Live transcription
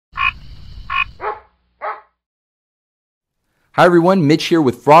Hi everyone, Mitch here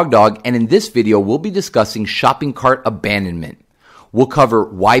with Frog Dog, and in this video we'll be discussing shopping cart abandonment. We'll cover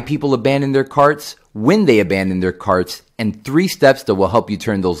why people abandon their carts, when they abandon their carts, and 3 steps that will help you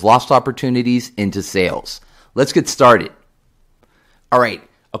turn those lost opportunities into sales. Let's get started. Alright,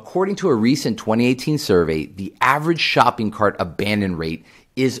 according to a recent 2018 survey, the average shopping cart abandon rate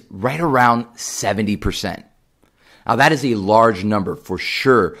is right around 70%. Now that is a large number for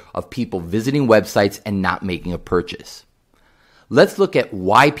sure of people visiting websites and not making a purchase. Let's look at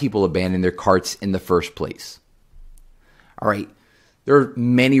why people abandon their carts in the first place. All right, there are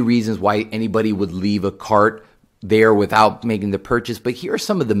many reasons why anybody would leave a cart there without making the purchase, but here are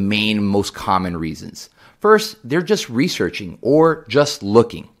some of the main, most common reasons. First, they're just researching or just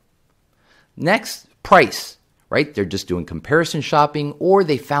looking. Next, price, right? They're just doing comparison shopping or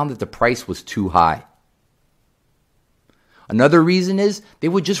they found that the price was too high. Another reason is they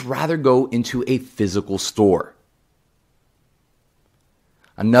would just rather go into a physical store.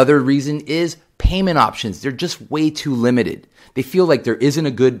 Another reason is payment options. They're just way too limited. They feel like there isn't a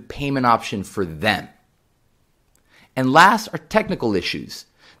good payment option for them. And last are technical issues.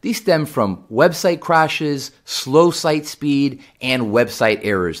 These stem from website crashes, slow site speed, and website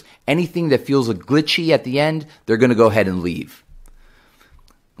errors. Anything that feels glitchy at the end, they're going to go ahead and leave.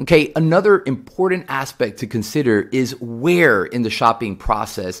 Okay, another important aspect to consider is where in the shopping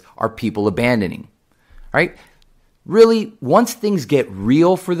process are people abandoning, right? Really, once things get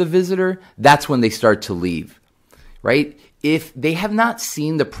real for the visitor, that's when they start to leave, right? If they have not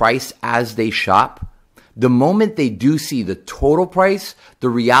seen the price as they shop, the moment they do see the total price, the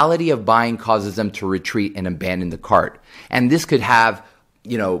reality of buying causes them to retreat and abandon the cart. And this could have,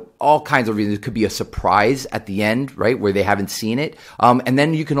 all kinds of reasons. It could be a surprise at the end, right, where they haven't seen it. And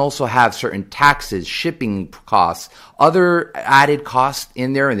then you can also have certain taxes, shipping costs, other added costs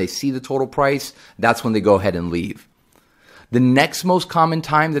in there, and they see the total price. That's when they go ahead and leave. The next most common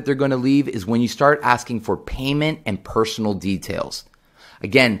time that they're going to leave is when you start asking for payment and personal details.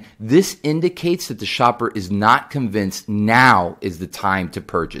 Again, this indicates that the shopper is not convinced now is the time to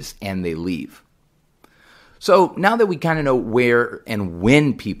purchase, and they leave. So now that we kind of know where and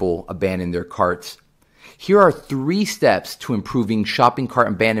when people abandon their carts, here are 3 steps to improving shopping cart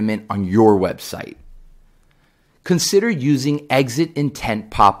abandonment on your website. Consider using exit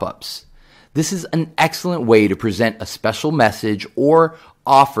intent pop-ups. This is an excellent way to present a special message or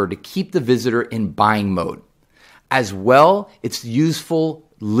offer to keep the visitor in buying mode. As well, it's useful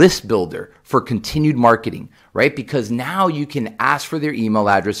list builder for continued marketing, right? Because now you can ask for their email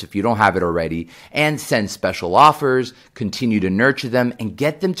address if you don't have it already and send special offers, continue to nurture them and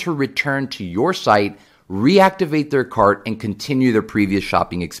get them to return to your site, reactivate their cart and continue their previous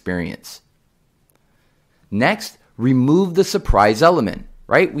shopping experience. Next, remove the surprise element.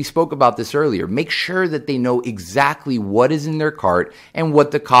 Right? We spoke about this earlier. Make sure that they know exactly what is in their cart and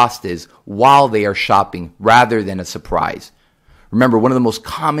what the cost is while they are shopping rather than a surprise. Remember, one of the most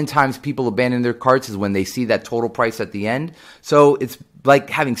common times people abandon their carts is when they see that total price at the end. So it's like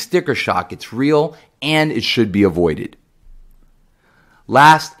having sticker shock. It's real and it should be avoided.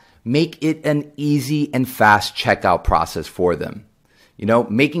 Last, make it an easy and fast checkout process for them.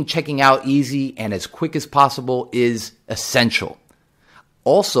 Making checking out easy and as quick as possible is essential.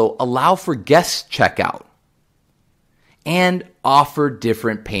 Also, allow for guest checkout and offer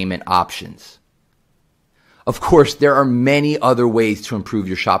different payment options. Of course, there are many other ways to improve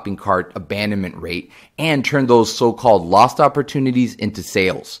your shopping cart abandonment rate and turn those so-called lost opportunities into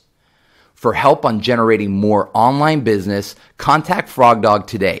sales. For help on generating more online business, contact Frog Dog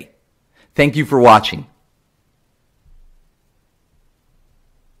today. Thank you for watching.